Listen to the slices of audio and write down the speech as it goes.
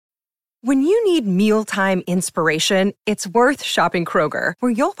When you need mealtime inspiration, it's worth shopping Kroger,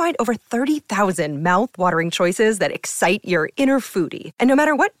 where you'll find over 30,000 mouth-watering choices that excite your inner foodie. And no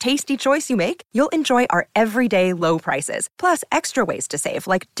matter what tasty choice you make, you'll enjoy our everyday low prices, plus extra ways to save,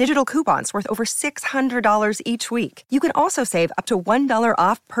 like digital coupons worth over $600 each week. You can also save up to $1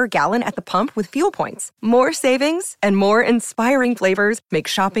 off per gallon at the pump with fuel points. More savings and more inspiring flavors make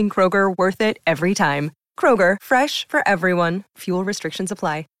shopping Kroger worth it every time. Kroger, fresh for everyone. Fuel restrictions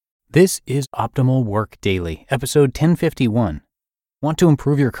apply. This is Optimal Work Daily, episode 1051. Want to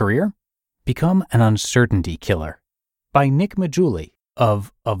improve your career? Become an uncertainty killer. By Nick Maggiulli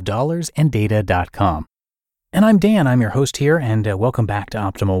of dollarsandData.com. And I'm Dan, I'm your host here, and welcome back to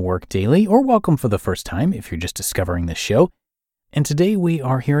Optimal Work Daily, or welcome for the first time if you're just discovering this show. And today we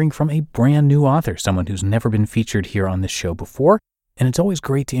are hearing from a brand new author, someone who's never been featured here on this show before. And it's always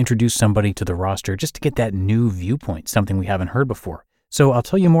great to introduce somebody to the roster just to get that new viewpoint, something we haven't heard before. So I'll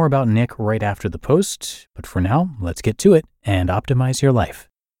tell you more about Nick right after the post, but for now, let's get to it and optimize your life.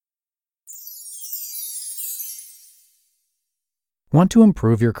 Want to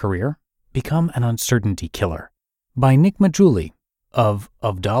improve your career? Become an uncertainty killer. By Nick Maggiulli of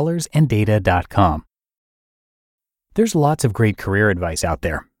dollarsandData.com. There's lots of great career advice out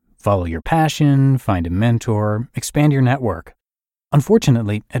there. Follow your passion, find a mentor, expand your network.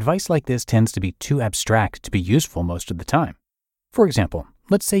 Unfortunately, advice like this tends to be too abstract to be useful most of the time. For example,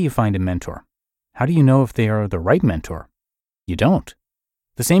 let's say you find a mentor. How do you know if they are the right mentor? You don't.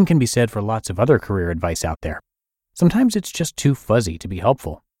 The same can be said for lots of other career advice out there. Sometimes it's just too fuzzy to be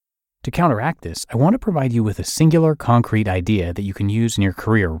helpful. To counteract this, I want to provide you with a singular, concrete idea that you can use in your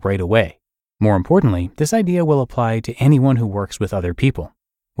career right away. More importantly, this idea will apply to anyone who works with other people.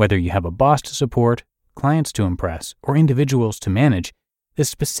 Whether you have a boss to support, clients to impress, or individuals to manage, this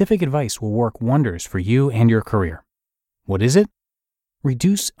specific advice will work wonders for you and your career. What is it?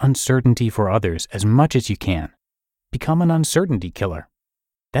 Reduce uncertainty for others as much as you can. Become an uncertainty killer.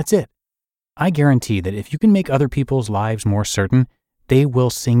 That's it. I guarantee that if you can make other people's lives more certain, they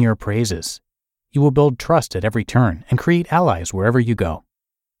will sing your praises. You will build trust at every turn and create allies wherever you go.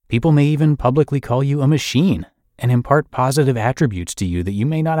 People may even publicly call you a machine and impart positive attributes to you that you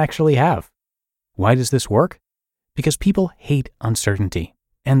may not actually have. Why does this work? Because people hate uncertainty,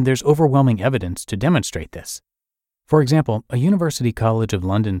 and there's overwhelming evidence to demonstrate this. For example, a University College of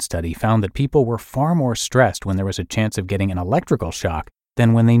London study found that people were far more stressed when there was a chance of getting an electrical shock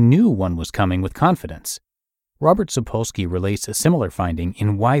than when they knew one was coming with confidence. Robert Sapolsky relates a similar finding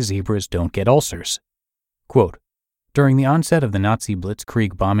in Why Zebras Don't Get Ulcers. Quote, during the onset of the Nazi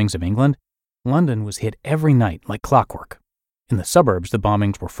Blitzkrieg bombings of England, London was hit every night like clockwork. In the suburbs, the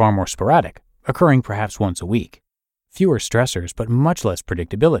bombings were far more sporadic, occurring perhaps once a week. Fewer stressors, but much less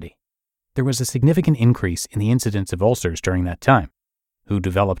predictability. There was a significant increase in the incidence of ulcers during that time. Who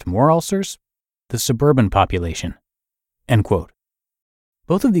developed more ulcers? The suburban population. End quote.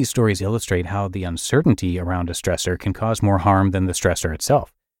 Both of these stories illustrate how the uncertainty around a stressor can cause more harm than the stressor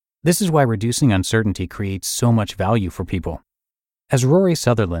itself. This is why reducing uncertainty creates so much value for people. As Rory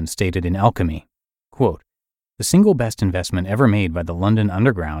Sutherland stated in Alchemy, quote, the single best investment ever made by the London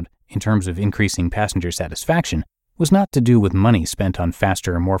Underground in terms of increasing passenger satisfaction was not to do with money spent on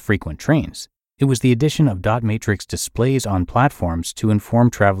faster and more frequent trains. It was the addition of dot matrix displays on platforms to inform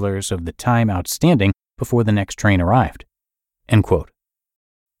travelers of the time outstanding before the next train arrived. End quote.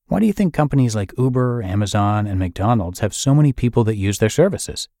 Why do you think companies like Uber, Amazon, and McDonald's have so many people that use their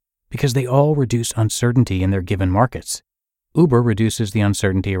services? Because they all reduce uncertainty in their given markets. Uber reduces the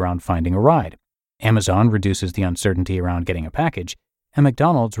uncertainty around finding a ride. Amazon reduces the uncertainty around getting a package. And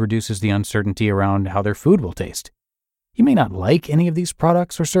McDonald's reduces the uncertainty around how their food will taste. You may not like any of these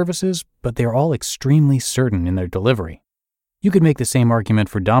products or services, but they're all extremely certain in their delivery. You could make the same argument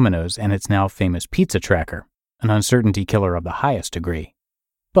for Domino's and its now famous pizza tracker, an uncertainty killer of the highest degree.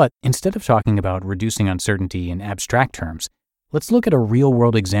 But instead of talking about reducing uncertainty in abstract terms, let's look at a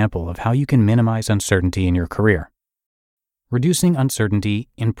real-world example of how you can minimize uncertainty in your career. Reducing uncertainty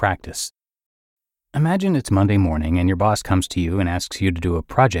in practice. Imagine it's Monday morning and your boss comes to you and asks you to do a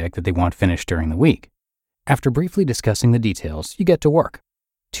project that they want finished during the week. After briefly discussing the details, you get to work.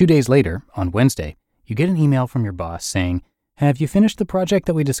 2 days later, on Wednesday, you get an email from your boss saying, have you finished the project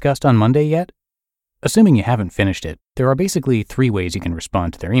that we discussed on Monday yet? Assuming you haven't finished it, there are basically 3 ways you can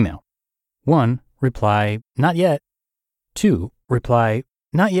respond to their email. 1. Reply, not yet. 2. Reply,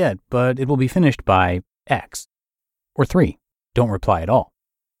 not yet, but it will be finished by X. Or 3. Don't reply at all.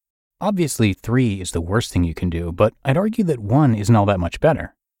 Obviously, 3 is the worst thing you can do, but I'd argue that 1 isn't all that much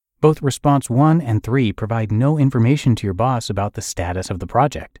better. Both response 1 and 3 provide no information to your boss about the status of the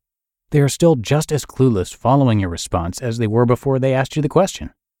project. They are still just as clueless following your response as they were before they asked you the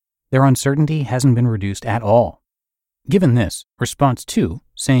question. Their uncertainty hasn't been reduced at all. Given this, response 2,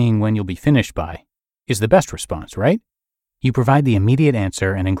 saying when you'll be finished by, is the best response, right? You provide the immediate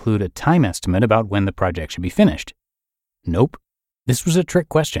answer and include a time estimate about when the project should be finished. Nope. This was a trick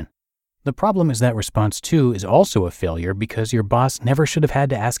question. The problem is that response 2 is also a failure because your boss never should have had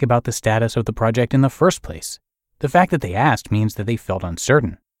to ask about the status of the project in the first place. The fact that they asked means that they felt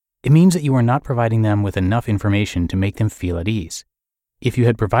uncertain. It means that you are not providing them with enough information to make them feel at ease. If you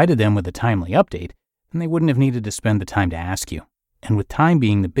had provided them with a timely update, then they wouldn't have needed to spend the time to ask you. And with time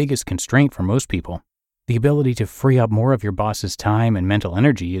being the biggest constraint for most people, the ability to free up more of your boss's time and mental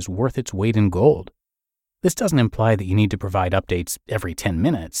energy is worth its weight in gold. This doesn't imply that you need to provide updates every 10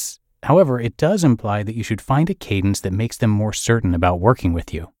 minutes. However, it does imply that you should find a cadence that makes them more certain about working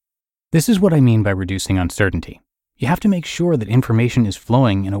with you. This is what I mean by reducing uncertainty. You have to make sure that information is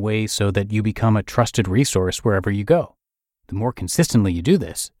flowing in a way so that you become a trusted resource wherever you go. The more consistently you do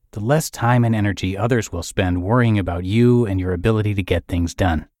this, the less time and energy others will spend worrying about you and your ability to get things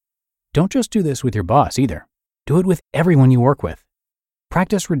done. Don't just do this with your boss either. Do it with everyone you work with.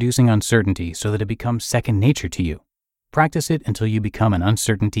 Practice reducing uncertainty so that it becomes second nature to you. Practice it until you become an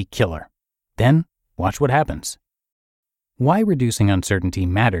uncertainty killer. Then, watch what happens. Why reducing uncertainty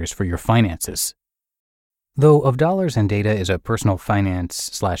matters for your finances. Though Of Dollars and Data is a personal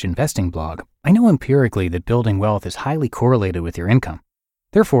finance/investing blog, I know empirically that building wealth is highly correlated with your income.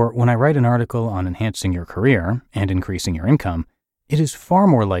 Therefore, when I write an article on enhancing your career and increasing your income, it is far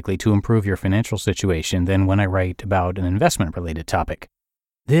more likely to improve your financial situation than when I write about an investment-related topic.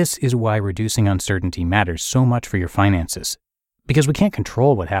 This is why reducing uncertainty matters so much for your finances. Because we can't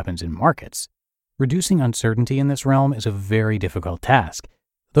control what happens in markets. Reducing uncertainty in this realm is a very difficult task.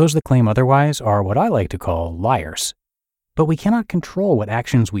 Those that claim otherwise are what I like to call liars. But we cannot control what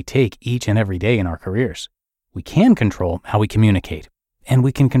actions we take each and every day in our careers. We can control how we communicate, and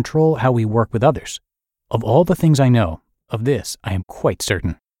we can control how we work with others. Of all the things I know, of this I am quite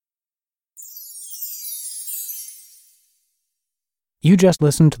certain. You just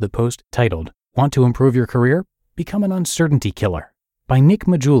listened to the post titled, Want to Improve Your Career? Become an Uncertainty Killer by Nick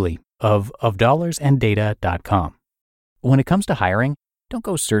Maggiulli of ofdollarsandData.com. When it comes to hiring, don't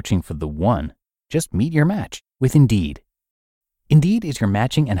go searching for the one. Just meet your match with Indeed. Indeed is your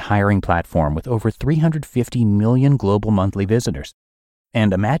matching and hiring platform with over 350 million global monthly visitors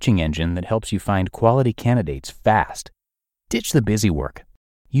and a matching engine that helps you find quality candidates fast. Ditch the busy work.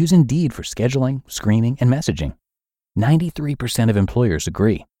 Use Indeed for scheduling, screening, and messaging. 93% of employers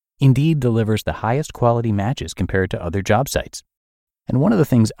agree. Indeed delivers the highest quality matches compared to other job sites. And one of the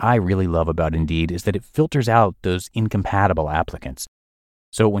things I really love about Indeed is that it filters out those incompatible applicants.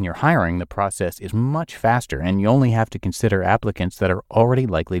 So when you're hiring, the process is much faster and you only have to consider applicants that are already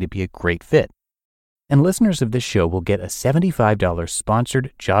likely to be a great fit. And listeners of this show will get a $75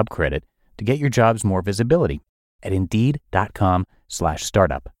 sponsored job credit to get your jobs more visibility at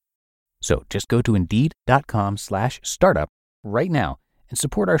Indeed.com/startup. So just go to Indeed.com/startup right now and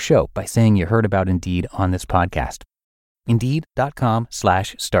support our show by saying you heard about Indeed on this podcast.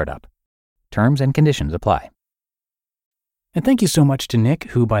 Indeed.com/startup. Terms and conditions apply. And thank you so much to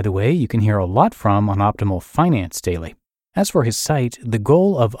Nick, who, by the way, you can hear a lot from on Optimal Finance Daily. As for his site, the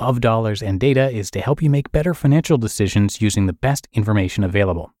goal of Dollars and Data is to help you make better financial decisions using the best information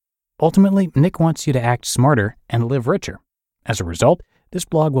available. Ultimately, Nick wants you to act smarter and live richer. As a result, this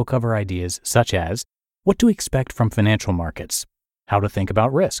blog will cover ideas such as what to expect from financial markets, how to think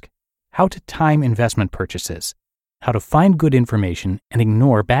about risk, how to time investment purchases, how to find good information and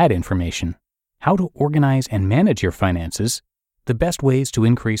ignore bad information, how to organize and manage your finances, the best ways to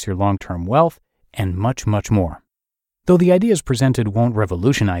increase your long-term wealth, and much, much more. Though the ideas presented won't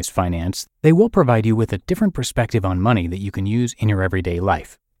revolutionize finance, they will provide you with a different perspective on money that you can use in your everyday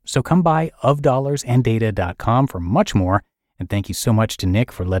life. So come by ofdollars-and-data.com for much more, and thank you so much to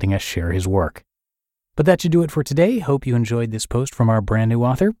Nick for letting us share his work. But that should do it for today. Hope you enjoyed this post from our brand new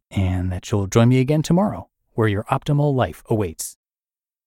author, and that you'll join me again tomorrow, where your optimal life awaits.